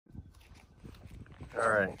All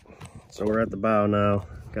right, so we're at the bow now.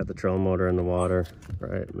 Got the trolling motor in the water.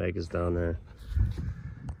 Right, Meg is down there.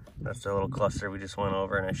 That's the little cluster we just went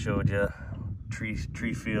over and I showed you. Tree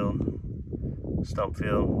field, stump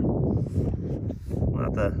field.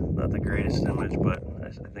 Not the greatest image, but I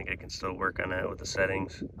think I can still work on that with the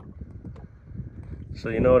settings. So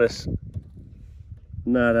you notice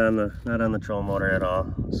not on the trolling motor at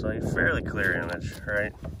all. So a fairly clear image,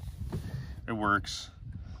 right? It works.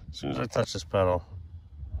 As soon as I touch this pedal,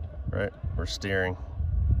 right, we're steering.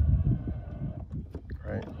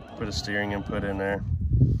 Right, put a steering input in there,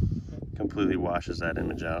 completely washes that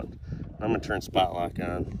image out. I'm gonna turn spot lock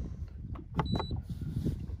on. It's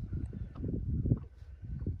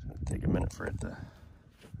gonna take a minute for it to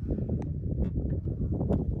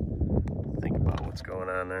think about what's going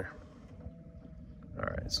on there. All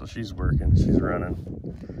right, so she's working, she's running.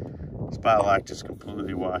 Spot lock just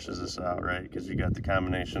completely washes this out, right? Because you got the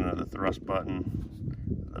combination of the thrust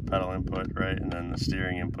button, the pedal input, right, and then the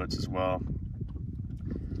steering inputs as well.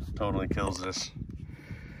 Totally kills this.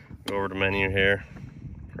 Go over to menu here,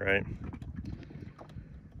 right?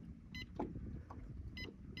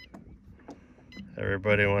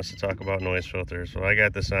 Everybody wants to talk about noise filters. So I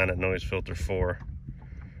got this on at noise filter 4.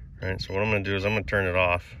 Right, so what I'm gonna do is I'm gonna turn it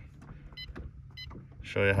off.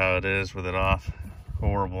 Show you how it is with it off.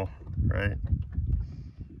 Horrible, right?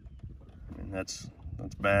 I mean, that's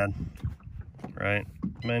bad, right?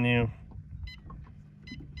 Menu.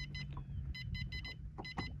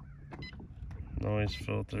 Noise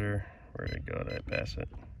filter, where'd it go? Did I pass it?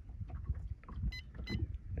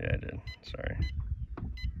 Yeah, I did, sorry.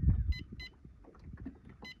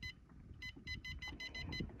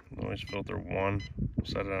 Noise filter 1,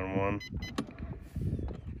 set it on 1.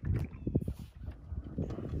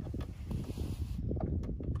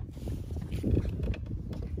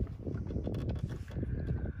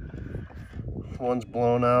 One's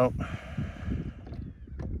blown out.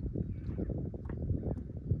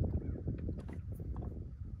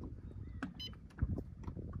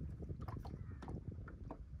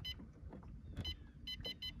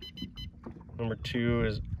 Number 2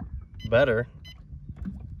 is better,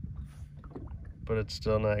 but it's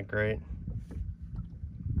still not great.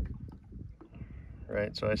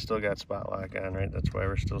 Right, so I still got spot lock on, right? That's why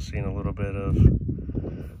we're still seeing a little bit of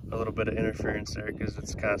interference there, because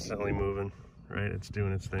it's constantly moving, right? It's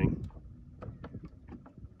doing its thing.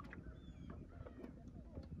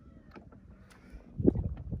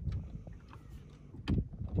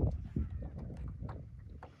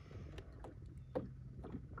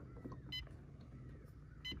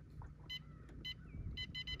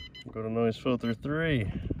 Go to noise filter 3.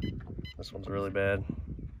 This one's really bad.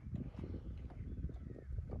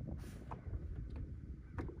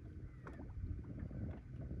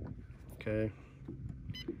 Okay.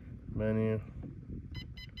 Menu.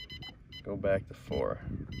 Go back to 4.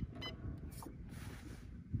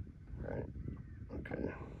 Right.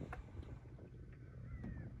 Okay.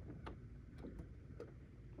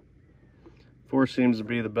 Four seems to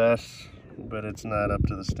be the best, but it's not up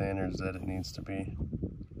to the standards that it needs to be.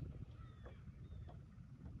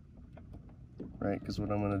 Right, because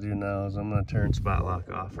what I'm going to do now is I'm going to turn spot lock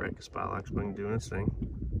off, right? Because spot lock's been doing its thing.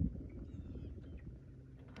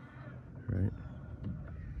 Right.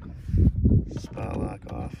 Spot lock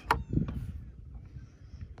off.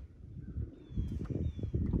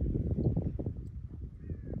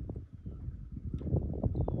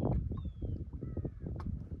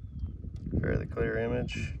 Fairly clear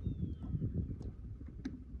image.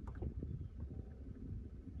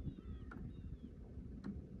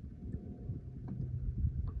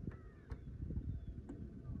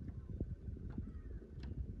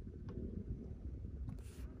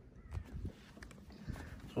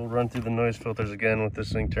 So we'll run through the noise filters again with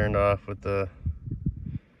this thing turned off, with the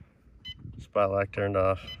spot lock turned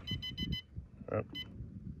off. Yep.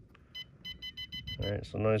 Alright,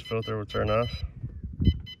 so noise filter will turn off.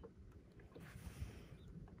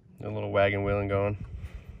 A little wagon wheeling going.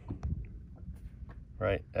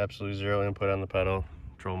 Right, absolutely zero input on the pedal.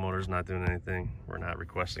 Control motor's not doing anything. We're not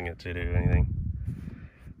requesting it to do anything.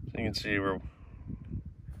 So you can see we're a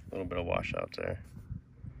little bit of washout there.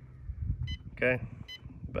 Okay,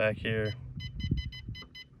 back here,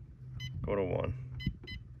 go to 1.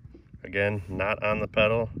 Again, not on the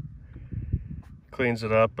pedal. Cleans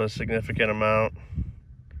it up a significant amount.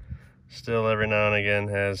 Still every now and again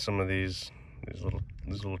has some of these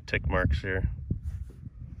little tick marks here.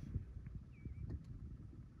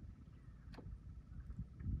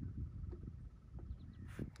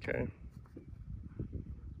 Okay.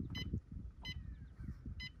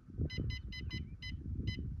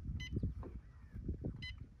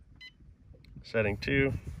 Setting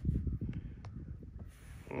 2.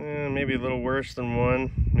 Maybe a little worse than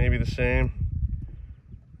 1, maybe the same.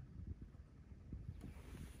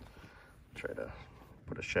 Try to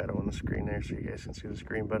put a shadow on the screen there so you guys can see the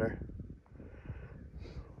screen better.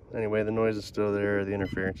 Anyway, the noise is still there, the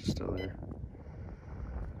interference is still there.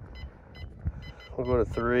 We'll go to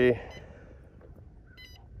 3.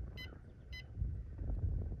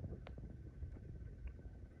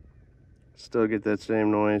 Still get that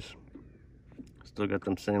same noise. Still got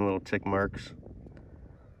them same little tick marks.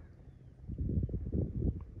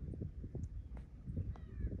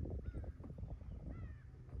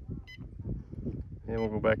 And we'll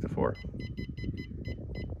go back to 4.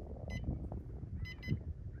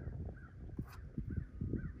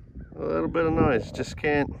 A little bit of noise, just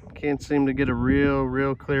can't seem to get a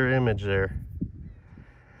real clear image there.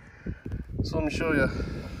 So let me show you.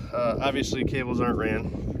 Obviously cables aren't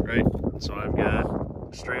ran, right? So I've got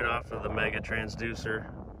straight off of the mega transducer,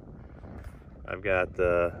 I've got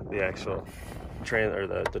the actual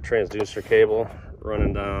the transducer cable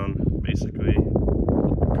running down, basically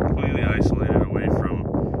completely isolated away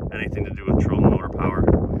from anything to do with trolling motor power,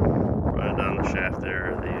 running down the shaft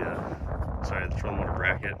there, the trolling motor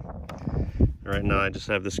bracket. Right now I just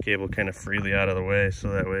have this cable kind of freely out of the way, so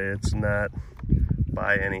that way it's not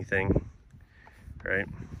by anything, right?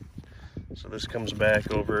 So this comes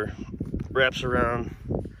back over, wraps around,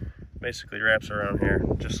 basically wraps around here,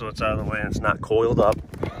 just so it's out of the way and it's not coiled up.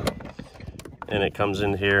 And it comes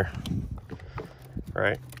in here,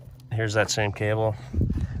 right? Here's that same cable.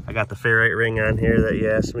 I got the ferrite ring on here that you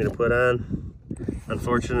asked me to put on.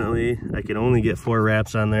 Unfortunately, I can only get 4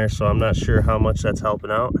 wraps on there, so I'm not sure how much that's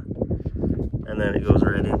helping out. And then it goes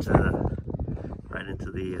right into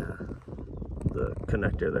the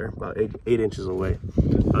connector there, about 8 inches away.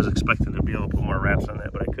 I was expecting to be able to put more wraps on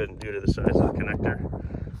that, but I couldn't due to the size of the connector.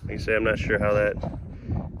 Like I say, I'm not sure how that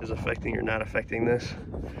is affecting or not affecting this.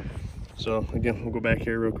 So again, we'll go back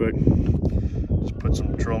here real quick. Just put some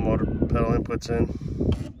control motor pedal inputs in.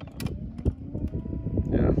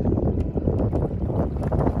 Yeah.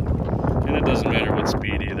 And it doesn't matter what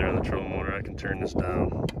speed either on the trolling motor. I can turn this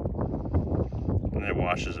down and it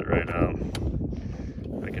washes it right out.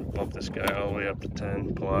 I can bump this guy all the way up to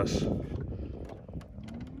 10 plus.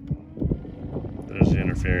 There's the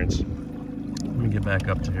interference. Let me get back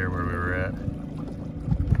up to here where we were at.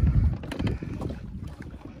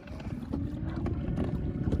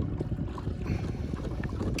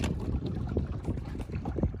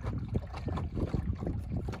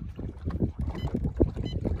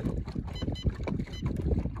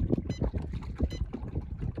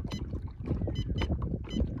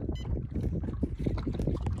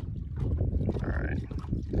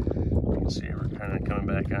 See, we're kind of coming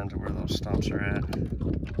back onto where those stumps are at.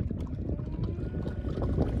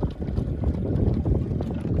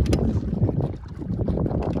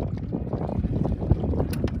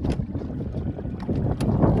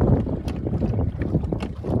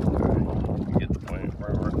 Alright, get the point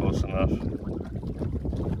where we're close enough.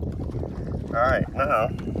 Alright, now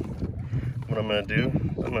what I'm going to do,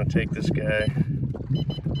 I'm going to take this guy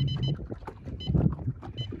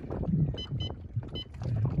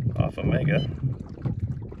off a mega,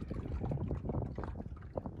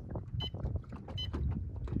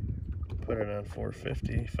 put it on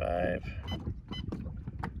 455.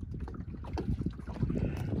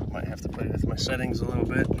 Might have to play with my settings a little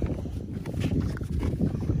bit.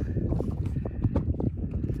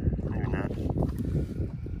 Maybe not.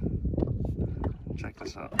 Check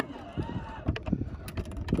this out.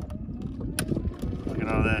 Look at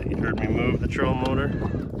all that. You heard me move the troll motor.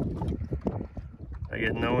 I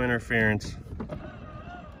get no interference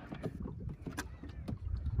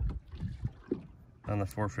on the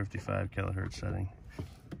 455 kilohertz setting.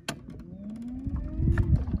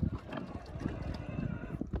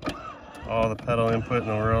 All the pedal input in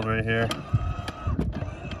the world right here.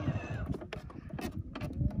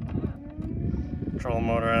 Control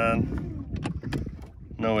motor on,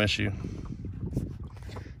 no issue.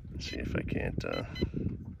 Let's see if I can't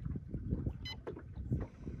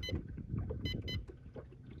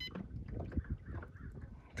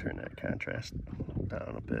turn that contrast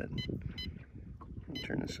down a bit.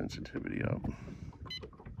 Turn the sensitivity up.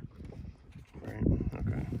 Right,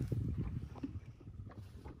 okay.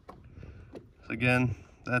 So again,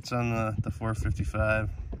 that's on the 455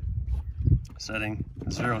 setting,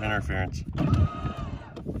 0 interference.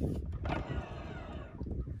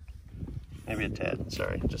 Maybe a tad,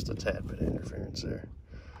 sorry, just a tad bit of interference there.